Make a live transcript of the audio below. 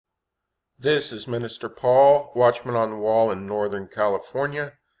This is Minister Paul, Watchman on the Wall in Northern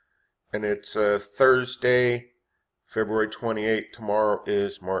California, and it's Thursday, February 28th. Tomorrow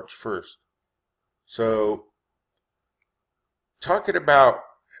is March 1st. So, talking about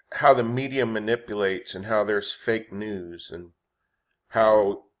how the media manipulates and how there's fake news and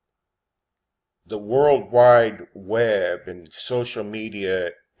how the World Wide Web and social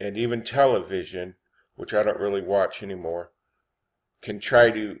media and even television, which I don't really watch anymore, can try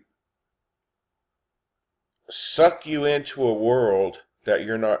to suck you into a world that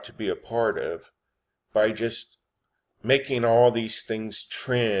you're not to be a part of by just making all these things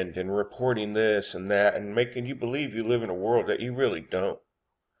trend and reporting this and that and making you believe you live in a world that you really don't.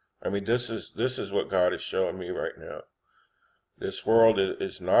 I mean, this is what God is showing me right now. This world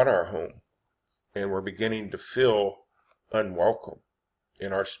is not our home, and we're beginning to feel unwelcome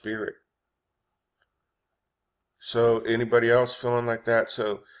in our spirit. So anybody else feeling like that?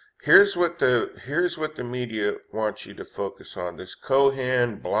 So here's what the media wants you to focus on. This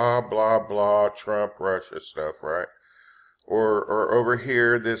Cohen, blah, blah, blah, Trump, Russia stuff, right? Or over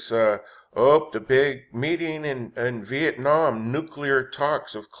here, this, the big meeting in Vietnam, nuclear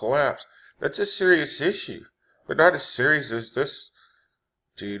talks have collapsed. That's a serious issue, but not as serious as this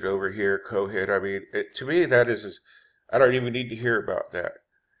dude over here, Cohen. I mean, to me, that is, I don't even need to hear about that.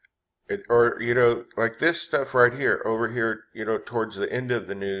 Like this stuff right here, over here, towards the end of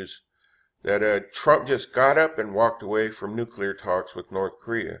the news, that Trump just got up and walked away from nuclear talks with North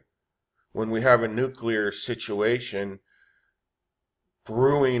Korea. When we have a nuclear situation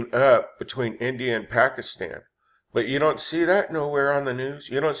brewing up between India and Pakistan. But you don't see that nowhere on the news.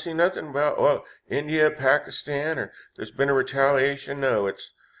 You don't see nothing about, India, Pakistan, or there's been a retaliation. No,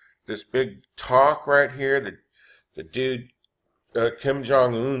 it's this big talk right here. The dude, Kim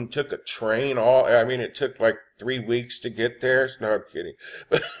Jong-un, took a train it took like 3 weeks to get there. No, I'm kidding.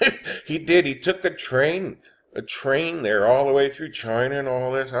 He did. He took a train there all the way through China and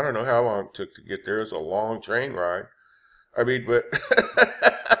all this. I don't know how long it took to get there. It was a long train ride. I mean, but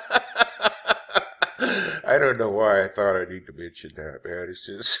I don't know why I thought I need to mention that, man. It's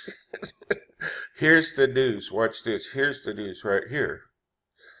just, here's the news. Watch this. Here's the news right here.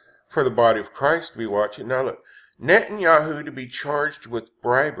 For the body of Christ to be watching. Now look, Netanyahu to be charged with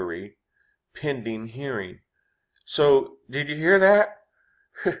bribery pending hearing. So, did you hear that?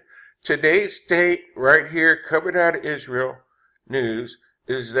 Today's date right here coming out of Israel news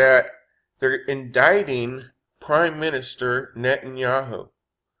is that they're indicting Prime Minister Netanyahu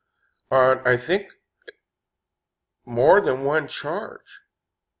on, I think, more than one charge.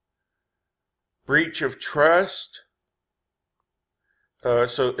 Breach of trust.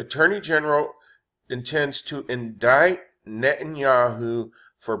 So Attorney General intends to indict Netanyahu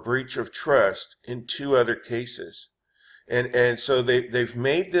for breach of trust in 2 other cases. And so they've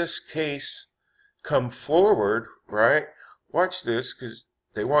made this case come forward, right? Watch this, because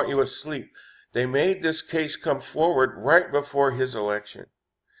they want you asleep. They made this case come forward right before his election.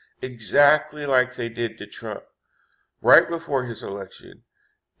 Exactly like they did to Trump. Right before his election.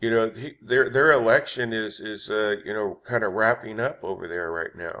 Their election is kind of wrapping up over there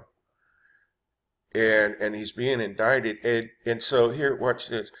right now. And he's being indicted. And so here, watch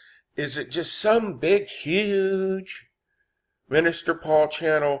this. Is it just some big, huge Minister Paul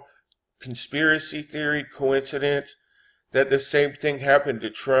channel conspiracy theory coincidence that the same thing happened to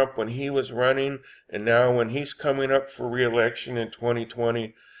Trump when he was running, and now when he's coming up for re-election in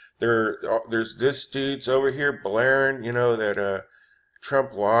 2020, there's this dude's over here blaring, that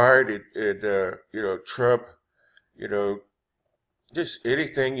Trump lied, Trump, just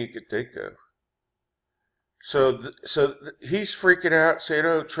anything you could think of. So he's freaking out, saying,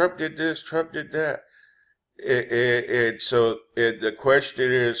 "Oh, Trump did this, Trump did that." The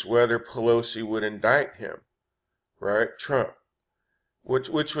question is whether Pelosi would indict him, right? Trump, which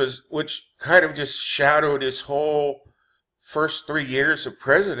kind of just shadowed his whole first 3 years of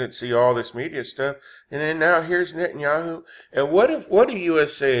presidency, all this media stuff, and then now here's Netanyahu. And what do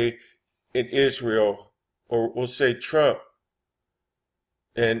USA and Israel, or we'll say Trump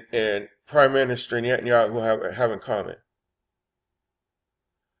and Prime Minister Netanyahu have in common?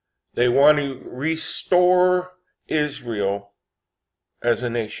 They want to restore Israel as a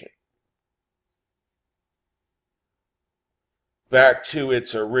nation back to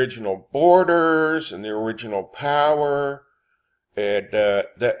its original borders and the original power, and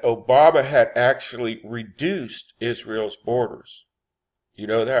that Obama had actually reduced Israel's borders. You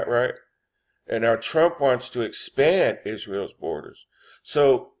know that, right? And now Trump wants to expand Israel's borders.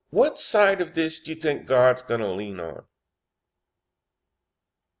 So what side of this do you think God's going to lean on?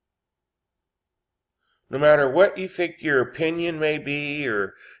 No matter what you think your opinion may be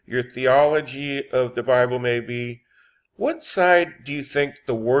or your theology of the Bible may be, what side do you think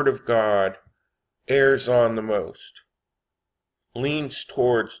the Word of God errs on the most, leans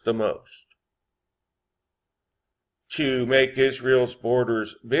towards the most? To make Israel's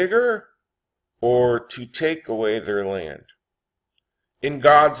borders bigger or to take away their land? In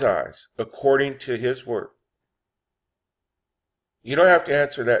God's eyes, according to His Word. You don't have to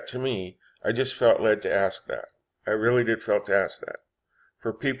answer that to me. I just felt led to ask that. I really did felt to ask that.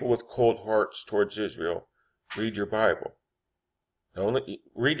 For people with cold hearts towards Israel, read your Bible. Only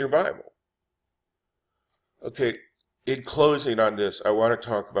read your Bible. Okay, in closing on this, I want to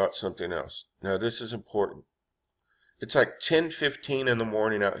talk about something else. Now, this is important. It's like 10:15 in the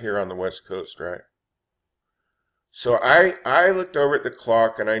morning out here on the West Coast, right? So I looked over at the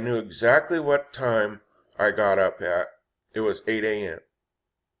clock and I knew exactly what time I got up at. It was 8 a.m.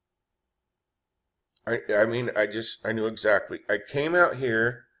 I mean, I knew exactly. I came out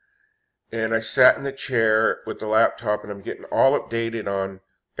here and I sat in the chair with the laptop and I'm getting all updated on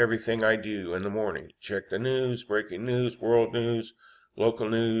everything I do in the morning. Check the news, breaking news, world news, local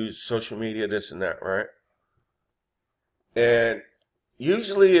news, social media, this and that, right? And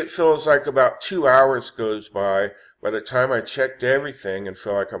usually it feels like about 2 hours goes by the time I checked everything and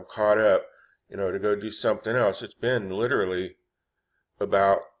feel like I'm caught up, to go do something else. It's been literally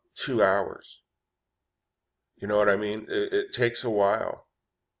about 2 hours. You know what I mean? It takes a while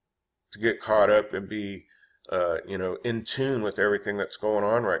to get caught up and be, in tune with everything that's going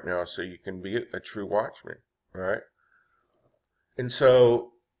on right now so you can be a true watchman, right? And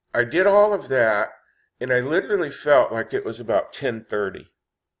so I did all of that, and I literally felt like it was about 10:30.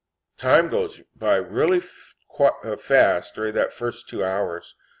 Time goes by really fast during that first 2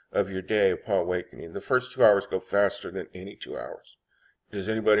 hours of your day upon awakening. The first 2 hours go faster than any 2 hours. Does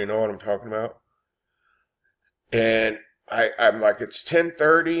anybody know what I'm talking about? And I'm like, it's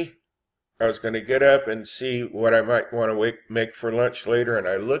 10:30. I was going to get up and see what I might want to make for lunch later, and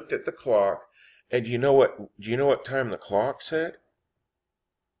I looked at the clock, and do you know what time the clock said?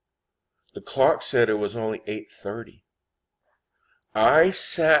 The clock said it was only 8:30. I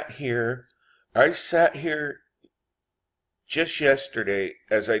sat here just yesterday,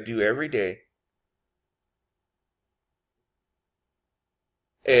 as I do every day,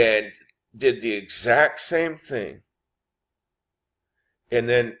 and did the exact same thing. And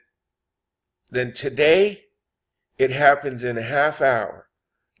then today, it happens in a half hour.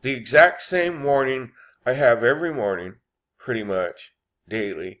 The exact same morning I have every morning, pretty much,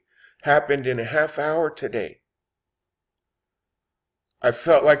 daily, happened in a half hour today. I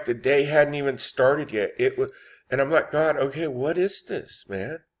felt like the day hadn't even started yet. And I'm like, God, okay, what is this,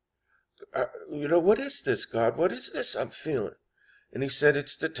 man? What is this, God? What is this I'm feeling? And He said,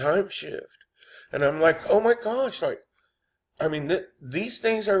 it's the time shift. And I'm like, oh my gosh, these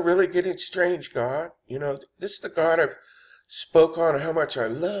things are really getting strange, God. This is the God I've spoke on how much I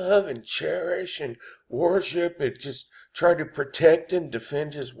love and cherish and worship and just try to protect and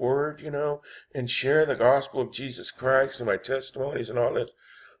defend His Word, and share the gospel of Jesus Christ and my testimonies and all this.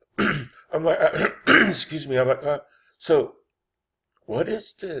 I'm like, excuse me, I'm like, so what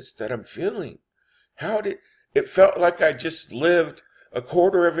is this that I'm feeling? It felt like I just lived a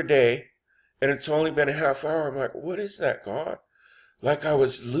quarter of a day and it's only been a half hour. I'm like, what is that, God? Like I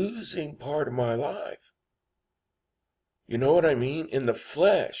was losing part of my life. You know what I mean? In the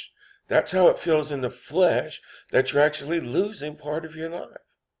flesh. That's how it feels in the flesh, that you're actually losing part of your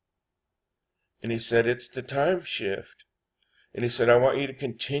life. And He said, it's the time shift. And He said, I want you to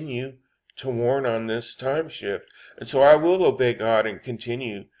continue to warn on this time shift. And so I will obey God and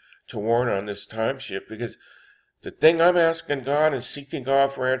continue to warn on this time shift, because the thing I'm asking God and seeking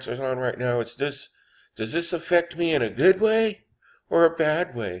God for answers on right now is this: does this affect me in a good way or a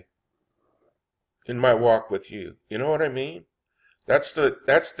bad way in my walk with You? You know what I mean? That's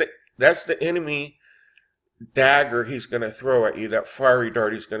the enemy dagger he's going to throw at you, that fiery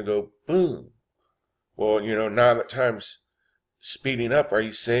dart. He's going to go boom. Well, now that time's speeding up. Are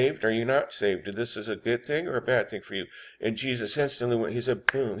you saved? Are you not saved? This is a good thing or a bad thing for you? And Jesus instantly went, He said,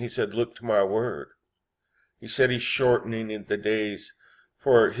 boom. He said, look to my word. He said He's shortening the days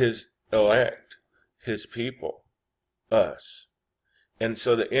for His elect, His people, us. And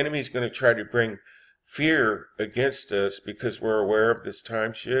so the enemy's going to try to bring fear against us because we're aware of this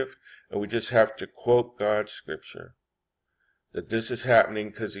time shift, and we just have to quote God's scripture that this is happening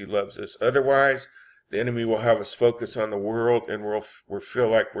because He loves us. Otherwise, the enemy will have us focus on the world, and we'll feel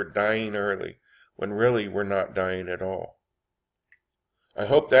like we're dying early, when really we're not dying at all. I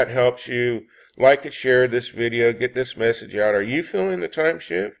hope that helps you. Like and share this video. Get this message out. Are you feeling the time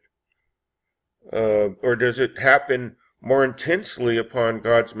shift? Or does it happen more intensely upon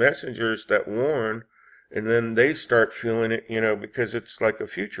God's messengers that warn, and then they start feeling it, because it's like a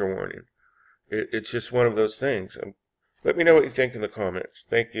future warning? It's just one of those things. Let me know what you think in the comments.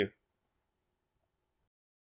 Thank you.